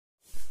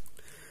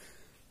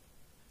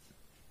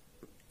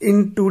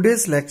In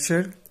today's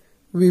lecture,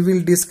 we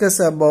will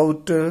discuss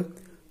about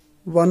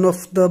one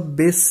of the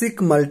basic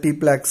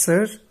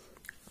multiplexer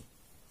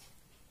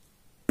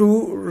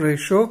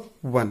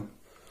 2:1.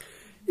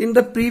 In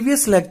the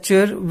previous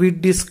lecture, we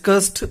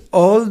discussed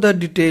all the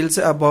details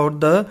about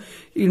the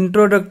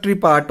introductory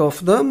part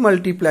of the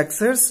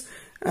multiplexers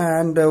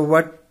and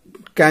what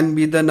can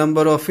be the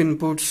number of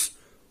inputs,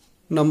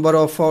 number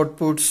of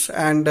outputs,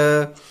 and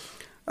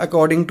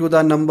according to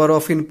the number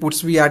of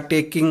inputs we are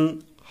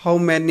taking, how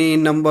many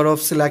number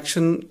of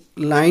selection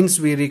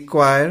lines we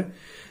require,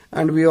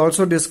 and we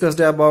also discussed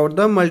about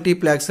the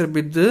multiplexer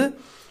with the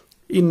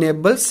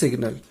enable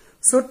signal.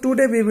 So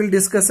today we will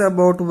discuss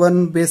about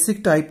one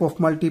basic type of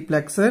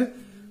multiplexer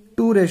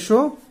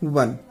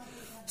 2:1.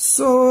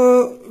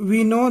 So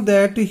we know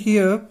that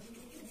here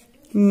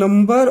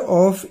number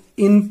of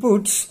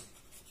inputs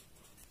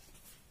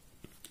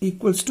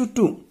equals to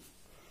 2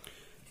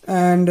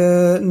 and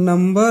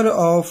number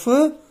of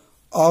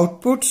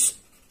outputs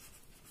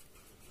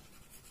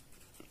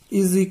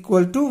is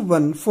equal to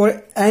 1. For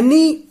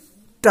any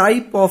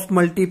type of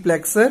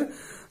multiplexer,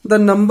 the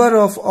number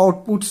of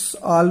outputs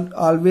are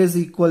always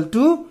equal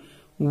to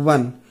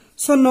 1.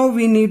 So now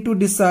we need to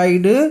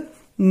decide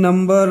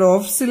number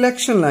of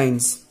selection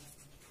lines.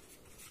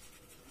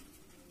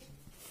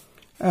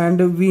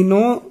 And we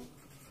know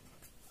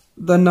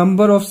the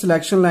number of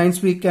selection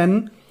lines, we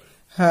can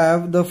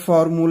have the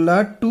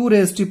formula 2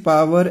 raised to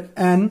power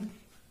n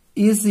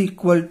is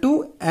equal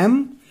to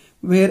m,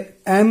 where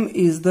m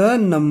is the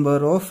number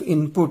of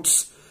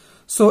inputs.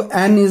 So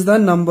n is the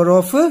number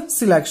of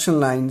selection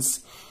lines.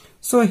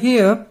 So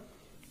here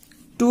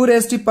 2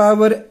 raised to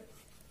power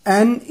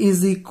n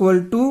is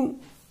equal to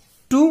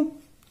 2.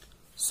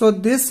 So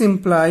this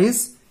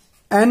implies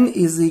n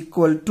is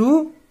equal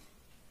to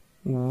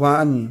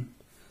 1.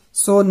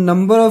 So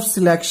number of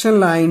selection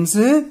lines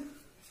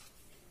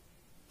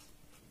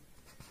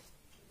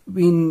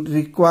we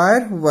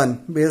require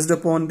 1 based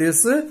upon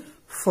this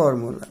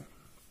formula.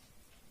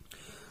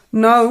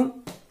 Now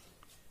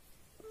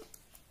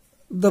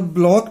the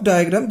block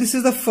diagram, this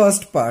is the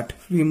first part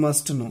we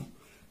must know.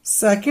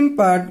 Second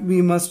part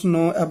we must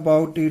know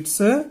about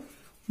its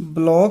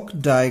block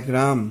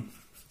diagram.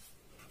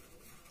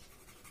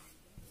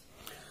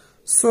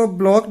 So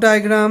block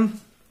diagram,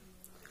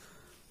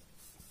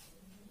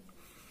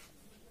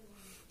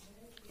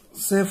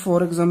 say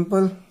for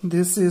example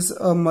this is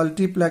a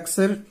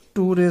multiplexer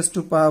 2 raised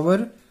to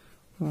power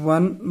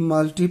 1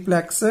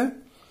 multiplexer,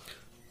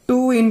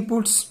 2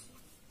 inputs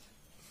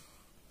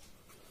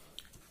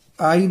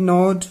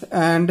I0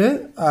 and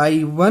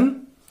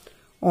I1,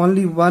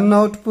 only one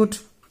output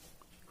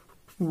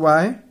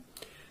Y,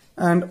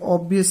 and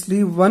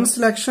obviously one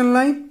selection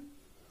line,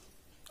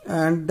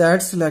 and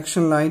that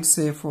selection line,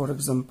 say for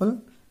example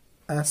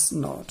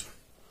S0.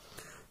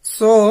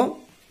 So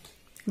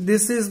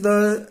this is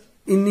the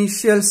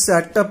initial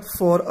setup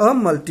for a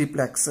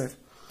multiplexer.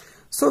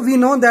 So we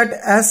know that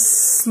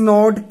S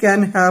node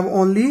can have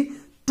only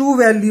two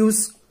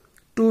values.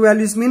 Two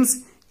values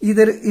means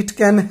either it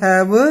can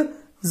have a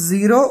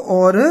 0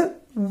 or a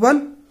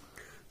 1.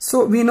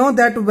 So we know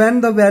that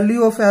when the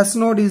value of S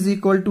node is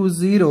equal to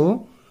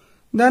 0,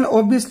 then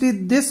obviously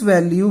this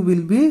value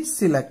will be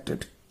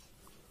selected.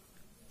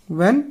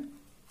 When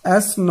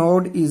S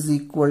node is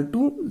equal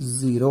to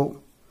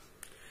 0.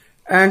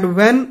 And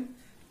when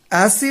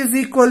S is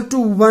equal to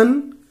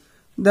 1,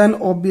 then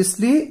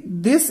obviously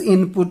this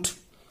input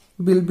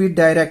will be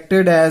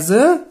directed as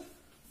a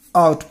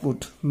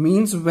output.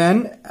 Means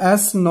when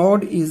S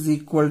node is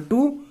equal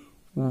to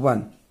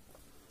 1.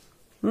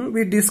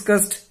 We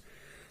discussed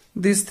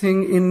this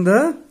thing in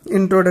the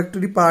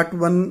introductory part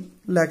 1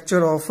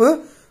 lecture of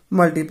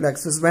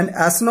multiplexers. When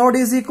S node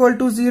is equal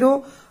to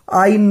 0,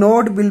 I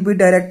node will be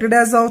directed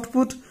as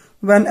output.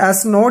 When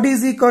S node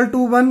is equal to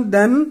 1,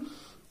 then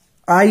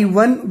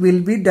I1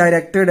 will be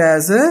directed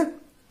as a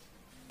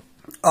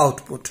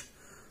output.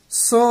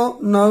 So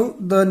now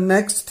the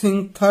next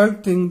thing,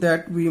 third thing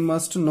that we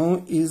must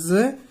know is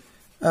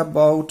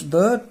about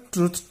the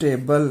truth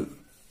table.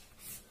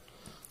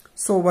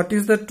 So what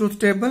is the truth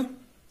table?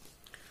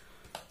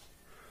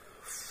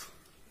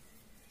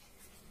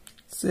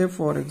 Say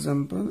for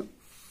example,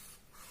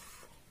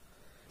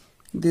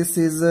 this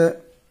is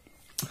a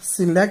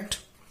select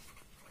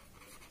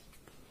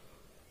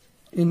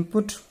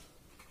input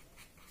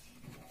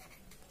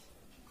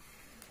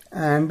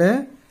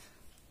and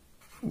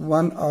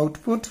one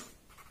output.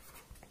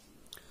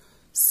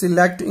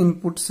 Select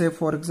input, say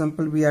for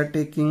example we are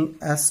taking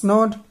S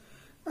node,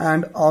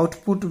 and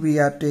output we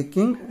are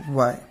taking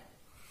Y.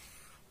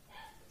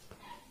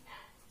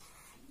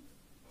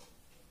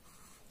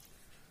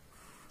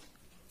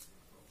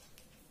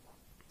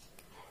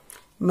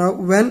 Now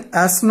when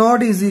S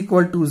node is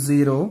equal to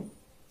 0,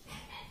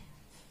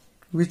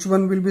 which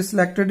one will be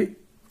selected?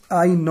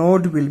 I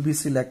node will be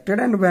selected,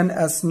 and when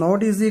S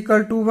node is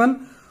equal to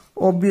 1,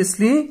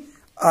 obviously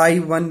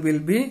I1 will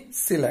be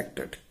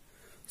selected.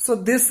 So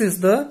this is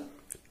the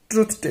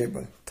truth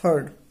table.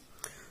 Third.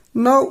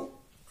 Now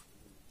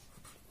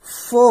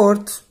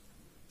fourth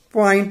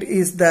point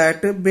is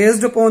that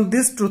based upon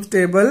this truth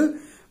table,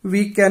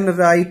 we can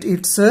write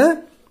its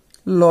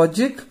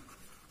logic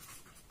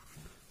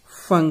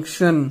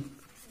function.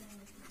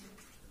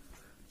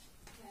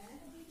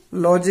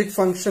 Logic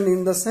function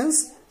in the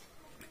sense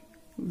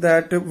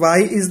that y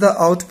is the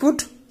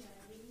output.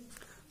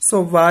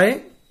 So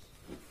y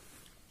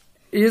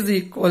is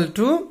equal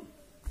to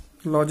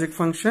logic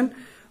function.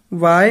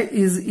 Y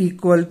is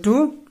equal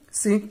to,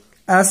 see,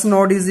 S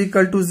naught is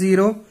equal to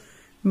 0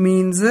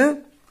 means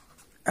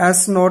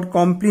S naught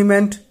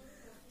complement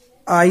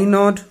I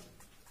naught.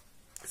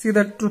 See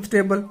the truth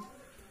table.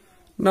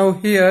 Now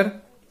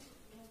here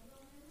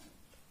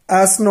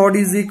S naught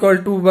is equal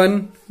to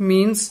 1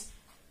 means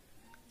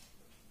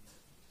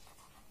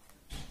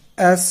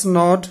S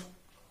naught,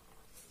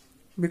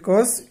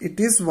 because it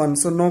is 1,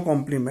 so no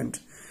complement.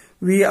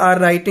 We are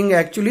writing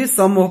actually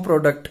sum of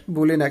product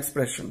Boolean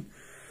expression.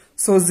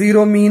 So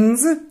 0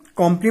 means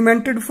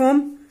complemented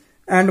form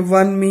and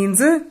 1 means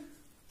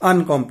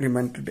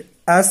uncomplemented.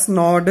 S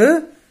naught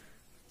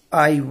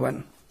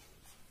I1.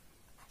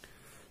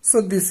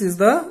 So this is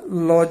the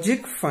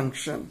logic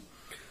function.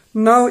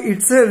 Now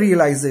it's a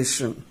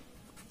realization.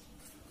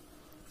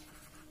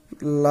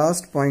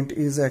 Last point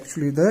is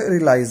actually the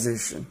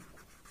realization.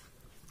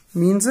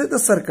 Means the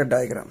circuit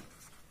diagram.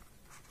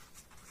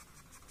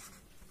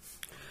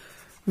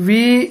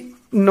 We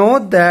know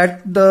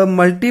that the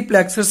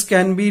multiplexers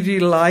can be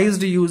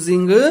realized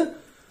using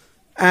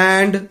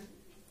AND,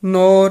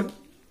 NOR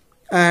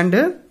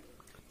and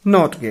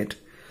NOT gate.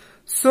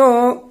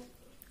 So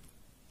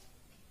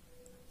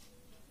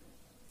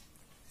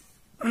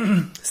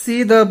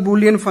see the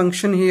Boolean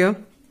function here.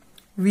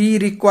 We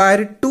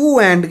require two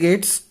AND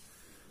gates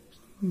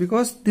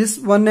because this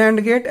one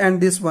AND gate and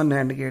this one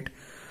AND gate.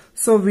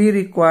 So we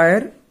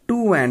require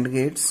two AND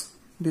gates.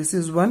 This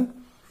is 1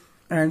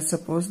 and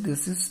suppose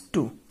this is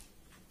 2.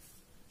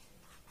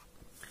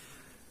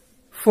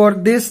 For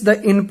this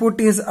the input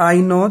is I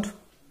naught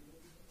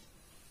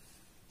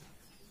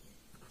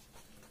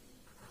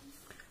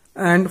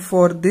and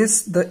for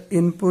this the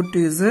input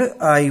is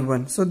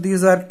I1. So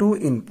these are two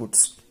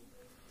inputs.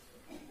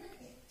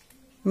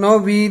 Now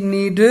we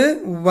need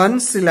one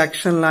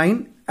selection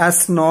line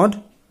S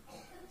naught.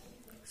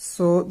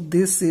 So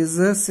this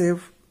is say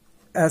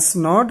S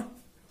naught.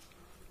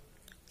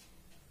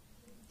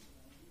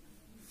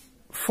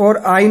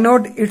 For I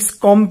naught it's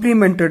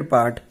complemented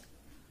part.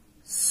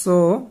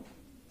 So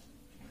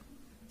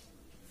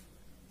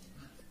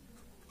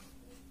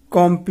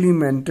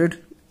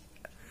complemented.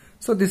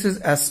 So this is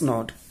S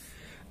naught.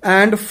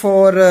 And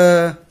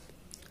for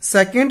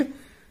second,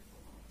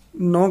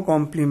 no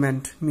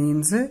complement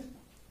means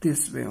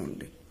this way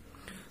only.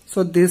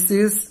 So this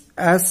is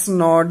S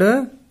naught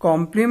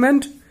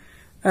complement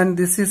and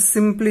this is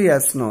simply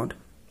S naught.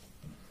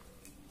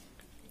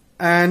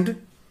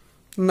 And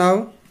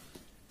now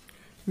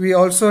we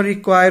also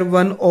require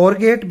one OR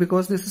gate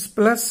because this is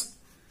plus.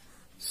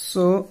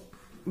 So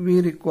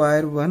we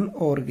require one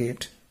OR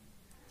gate.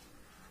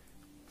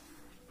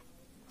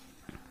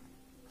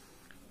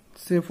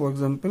 Say for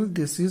example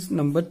this is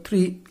number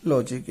 3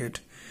 logic gate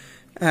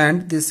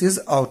and this is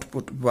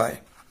output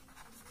Y.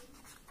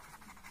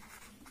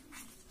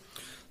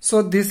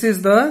 So this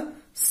is the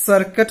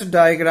circuit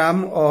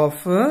diagram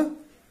of 2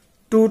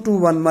 to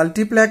 1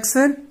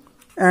 multiplexer,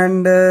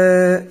 and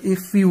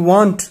if we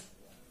want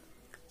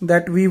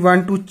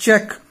to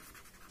check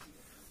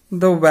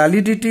the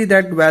validity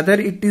that whether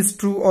it is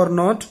true or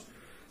not.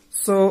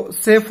 So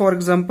say for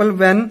example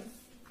when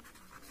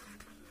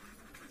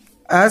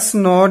S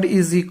naught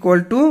is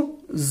equal to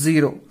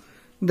 0,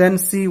 then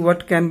see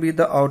what can be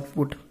the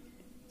output.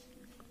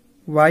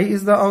 Y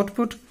is the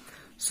output.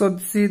 So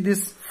see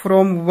this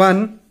from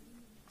 1,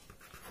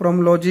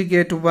 from logic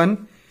gate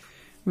 1,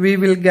 we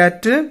will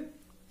get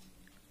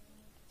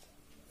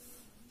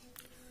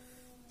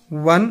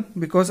 1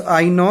 because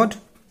I naught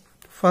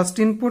first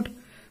input,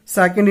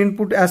 second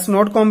input S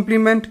naught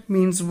complement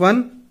means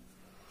 1,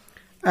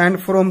 and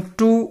from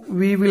 2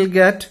 we will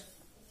get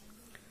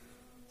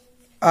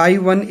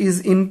I1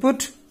 is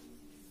input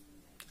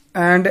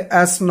and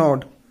S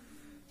naught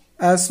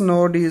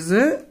is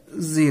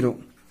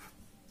 0.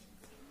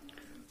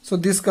 So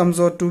this comes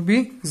out to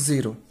be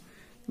 0.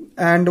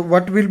 And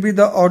what will be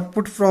the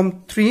output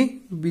from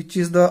 3, which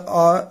is the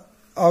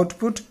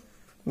output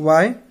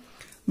Y?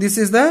 This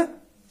is the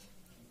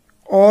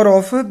OR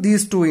of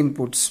these two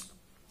inputs,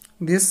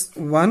 this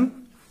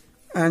 1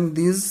 and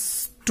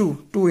these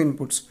two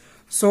inputs.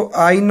 So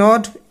I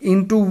naught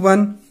into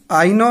 1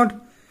 I naught,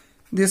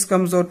 this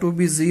comes out to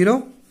be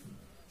 0.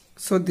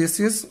 So this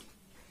is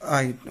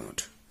I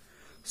naught.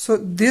 So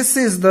this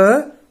is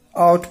the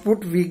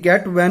output we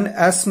get when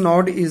S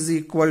naught is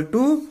equal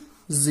to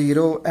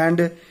 0,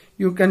 and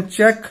you can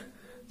check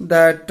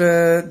that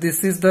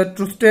this is the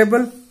truth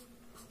table,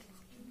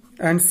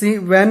 and see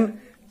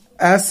when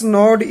S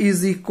naught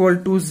is equal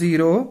to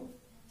 0,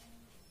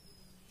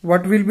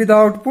 what will be the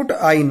output?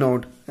 I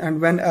naught.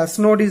 And when S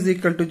naught is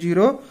equal to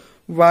 0,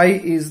 Y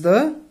is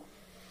the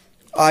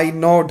I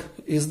naught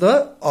is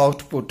the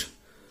output.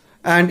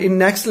 And in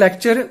next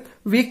lecture,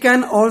 we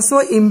can also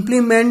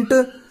implement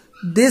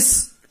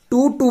this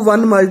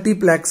 2-to-1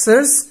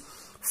 multiplexers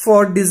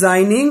for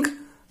designing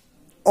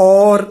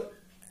OR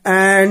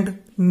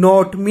and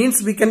NOT.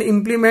 Means we can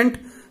implement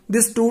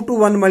this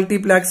 2-to-1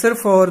 multiplexer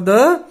for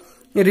the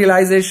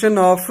realization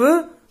of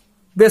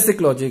basic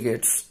logic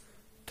gates.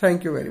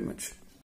 Thank you very much.